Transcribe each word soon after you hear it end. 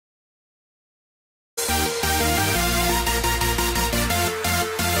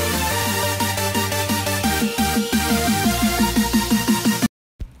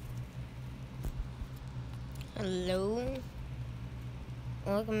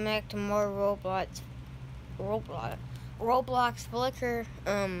welcome back to more Roblox Flicker.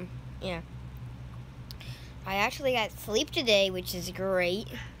 Yeah. I actually got sleep today, which is great.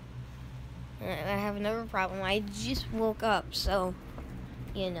 I have another problem. I just woke up, so,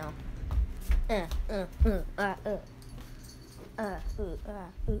 you know.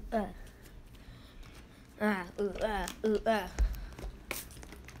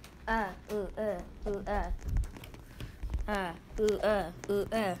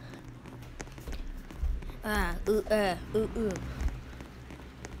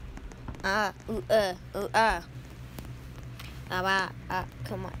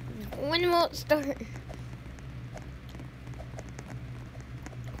 Come on. When will it start?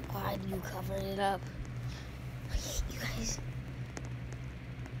 Why do you cover it up? You guys.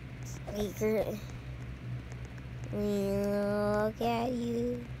 Sneaker. Look at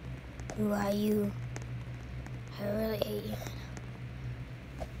you. Who are you? I really hate you.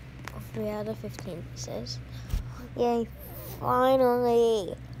 3 out of 15 it says. Yay,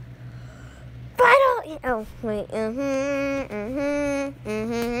 finally. Finally! Oh, wait.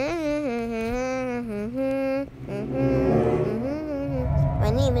 My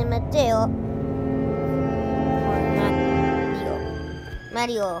name is Mateo.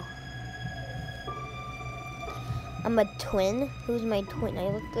 Mario. I'm a twin? Who's my twin? I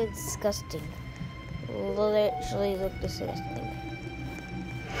look disgusting. Literally look disgusting.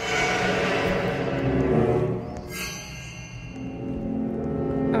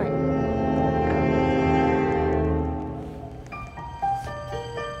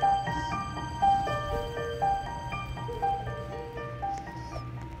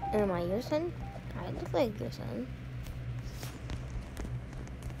 Am I your son? I look like your son.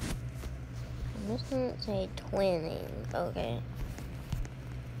 I'm just gonna say twinning. Okay.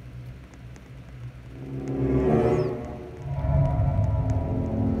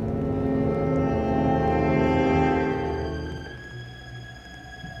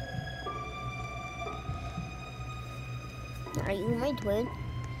 Are you my twin?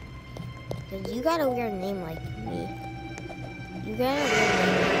 Because you got a weird name like me. You got a weird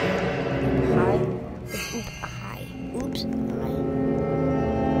name. Hi. Hi. Oops. Hi.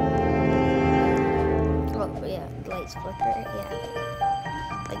 Oh, yeah. Lights flicker. Yeah.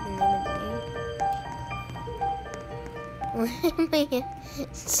 Like the name of the game.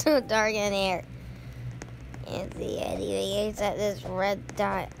 It's so dark in here. And see anyways at this red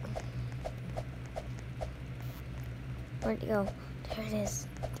dot. Where'd it go? There it is.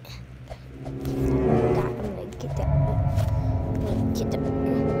 I'm gonna get that. Get the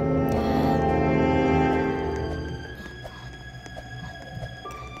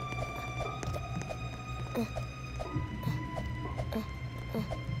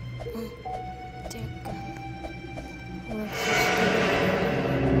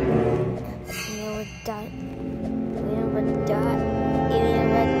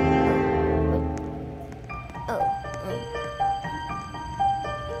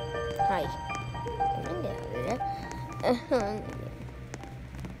Hi. Come down there.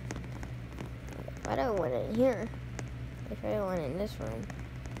 I don't want it here. If I don't want it in this room.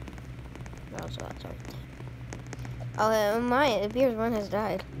 No, so that's right. Oh, my, it appears one has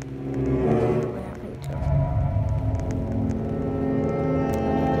died. What happened to him?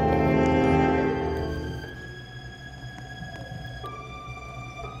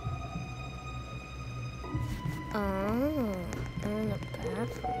 Oh, I'm in the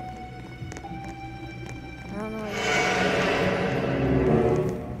bathroom. I don't know what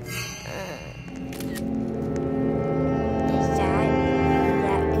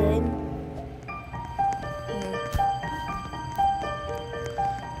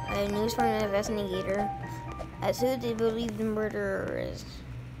news from an investigator as who they believe the murderer is.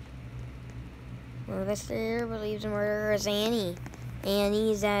 An investigator believes the murderer is Annie.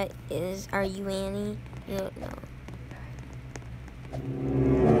 Annie, are you Annie? You don't know.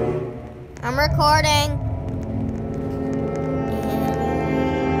 I'm recording.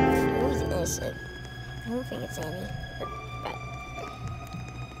 Annie. Who's innocent? I don't think it's Annie. But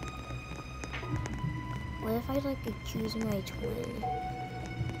what if I accuse my twin?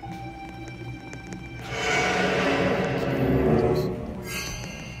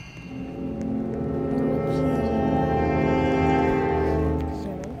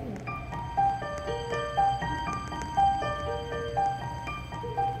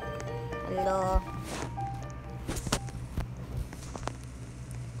 Hello.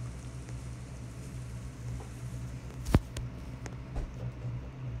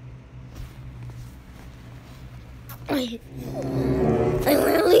 I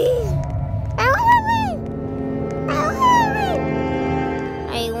want to leave.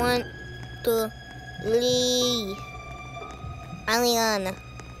 I to Lee. Alien.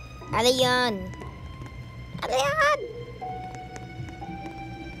 Alien. Alien.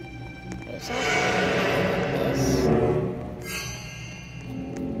 There's something like this.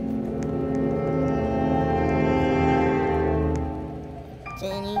 Is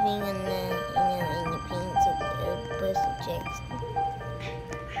there anything in the pants of the pussy chicks?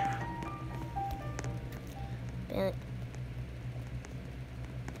 But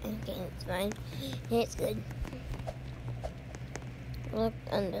okay, it's fine. It's good. Looked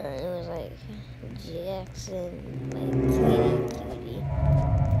under and it was like Jackson, like cutie.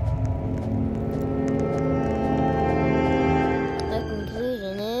 The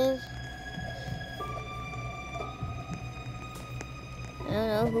conclusion is I don't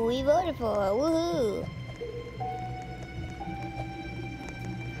know who we voted for. Woohoo!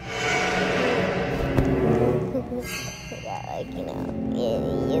 Yeah, like you know.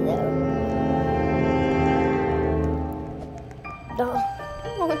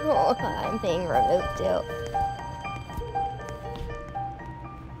 Oh, I'm being removed too.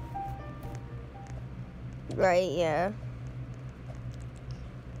 Right, yeah.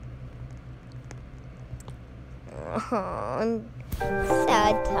 Oh,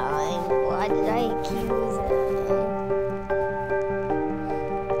 sad time. Why did I accuse him?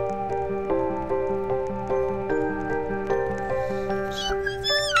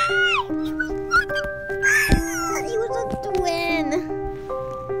 He was a twin.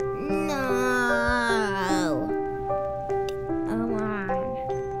 No. Come on.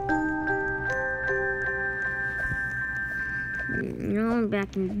 Now I'm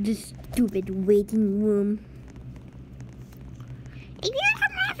back in this stupid waiting room. If you have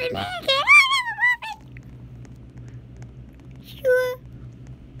a muffin, man, can I have a muffin? Sure.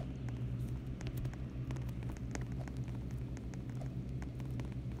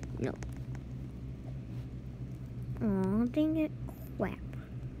 No. Oh, dang it. Crap.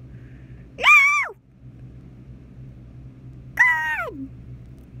 No! God!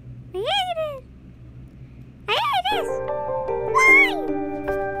 I hate it! I hate this! Why?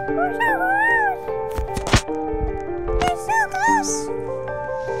 We're so close! It's so close!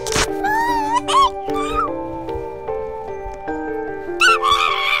 Oh, thank you!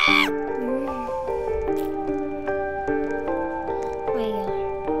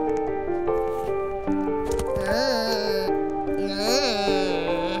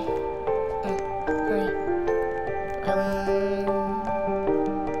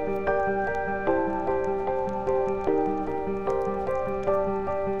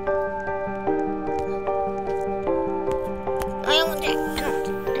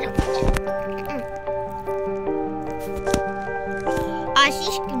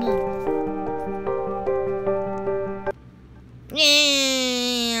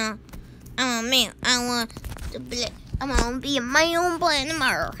 Yeah. Oh man, I want to be. I want to be a man playing in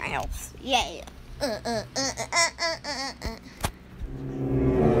my house. Yeah. I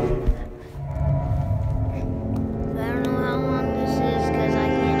don't know how long this is because I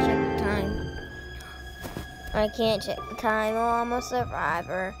can't check the time. I can't check the time. Oh, I'm a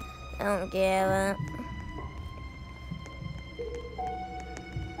survivor. I don't give up.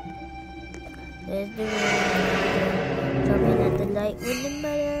 There's the jumping at the light with the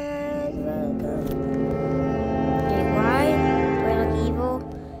butters. Welcome. Okay, why do I look evil?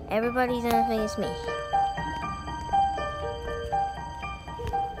 Everybody's gonna think it's me.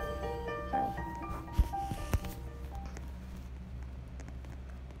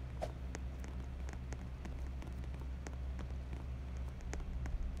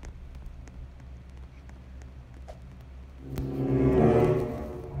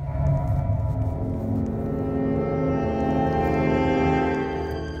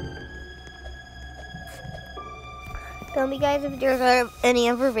 Tell me guys if there's any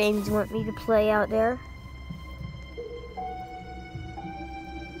other games you want me to play out there.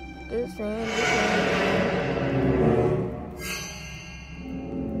 Just saying, just saying.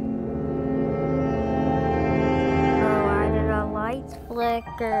 Oh, why did the lights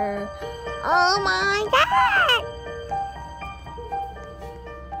flicker? Oh my god!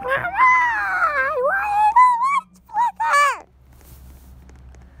 Come on! Why did the lights flicker?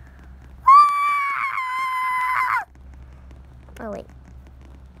 Oh wait.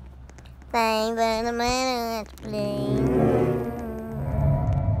 Thanks for the minutes, please.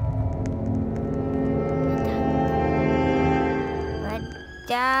 What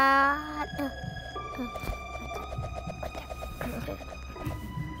that?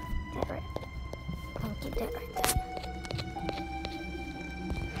 That right. I'll keep that right there.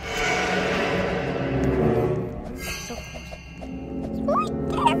 So close. It's right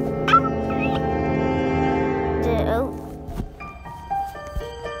there.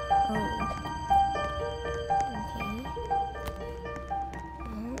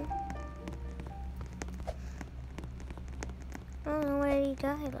 he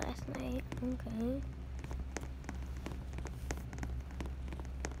died last night. Okay.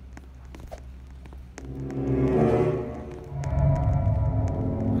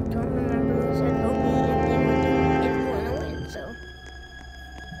 I don't remember who said vote me if you want to win, so.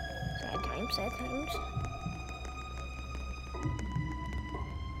 Sad times, sad times.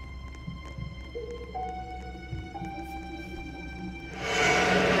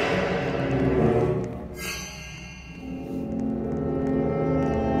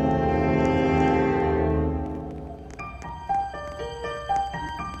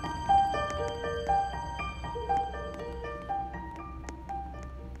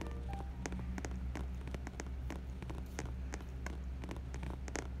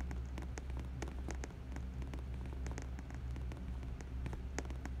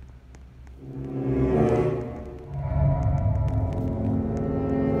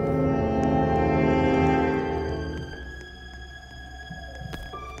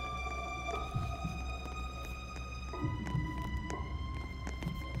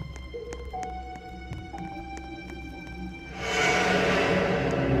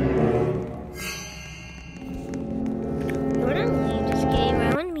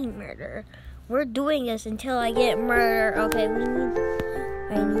 We're doing this until I get murder. Okay, I need murder.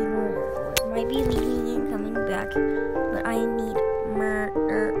 Might be leaving and coming back, but I need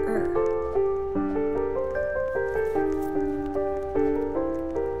murder.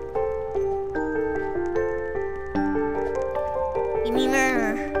 Give me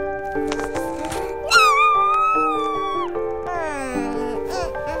murder.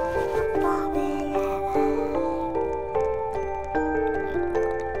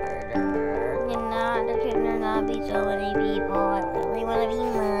 So many people, I really want to be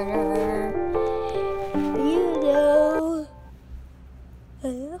murdered. You know, I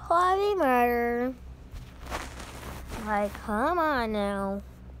want to be murdered. Like, come on now.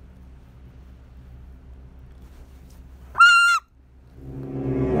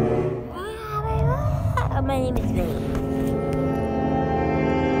 My name is Vinny.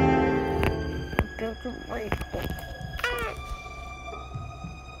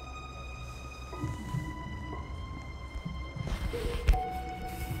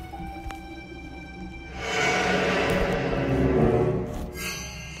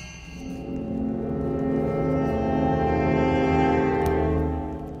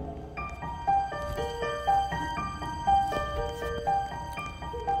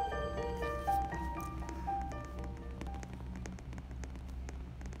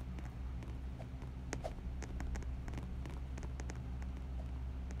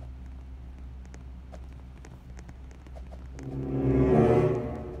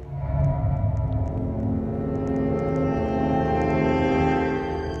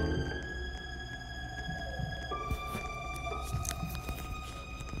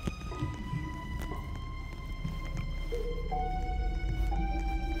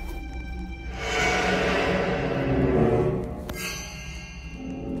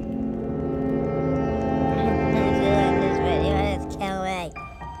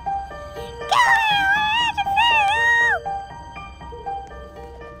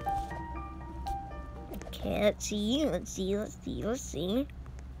 Okay, let's see.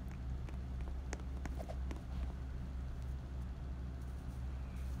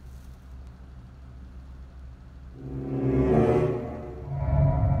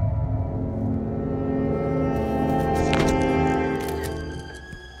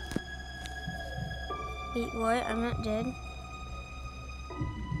 Wait, what? I'm not dead.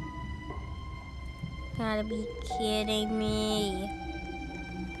 Gotta be kidding me.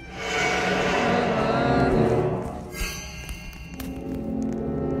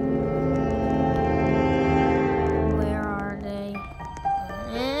 Where are they?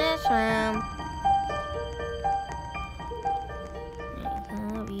 In this room. It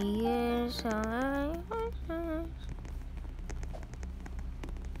can't be inside.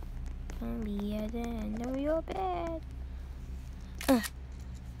 Can be at the end of your bed.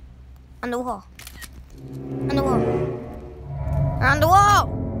 On the wall. On the wall. On the wall.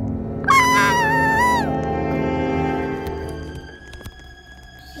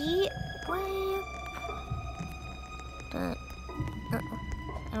 See? What?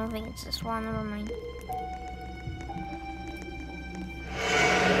 I don't think it's this one. Never mind.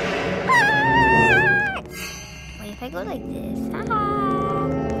 Wait, if I go like this.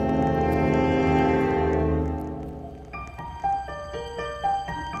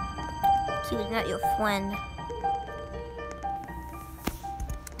 He was not your friend.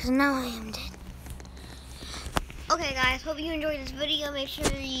 Because now I am dead. Okay guys, hope you enjoyed this video. Make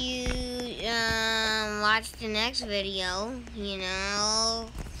sure you watch the next video, you know.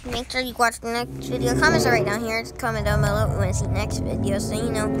 Make sure you watch the next video. Comments are right down here. Just comment down below if you want to see the next video. So,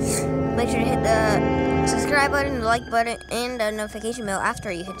 you know, make sure to hit the subscribe button, the like button, and the notification bell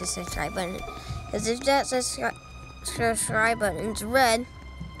after you hit the subscribe button. Because if that subscribe button's red,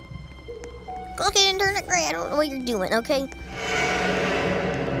 click it and turn it gray. I don't know what you're doing, okay?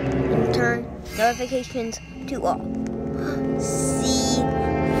 And turn notifications to all. See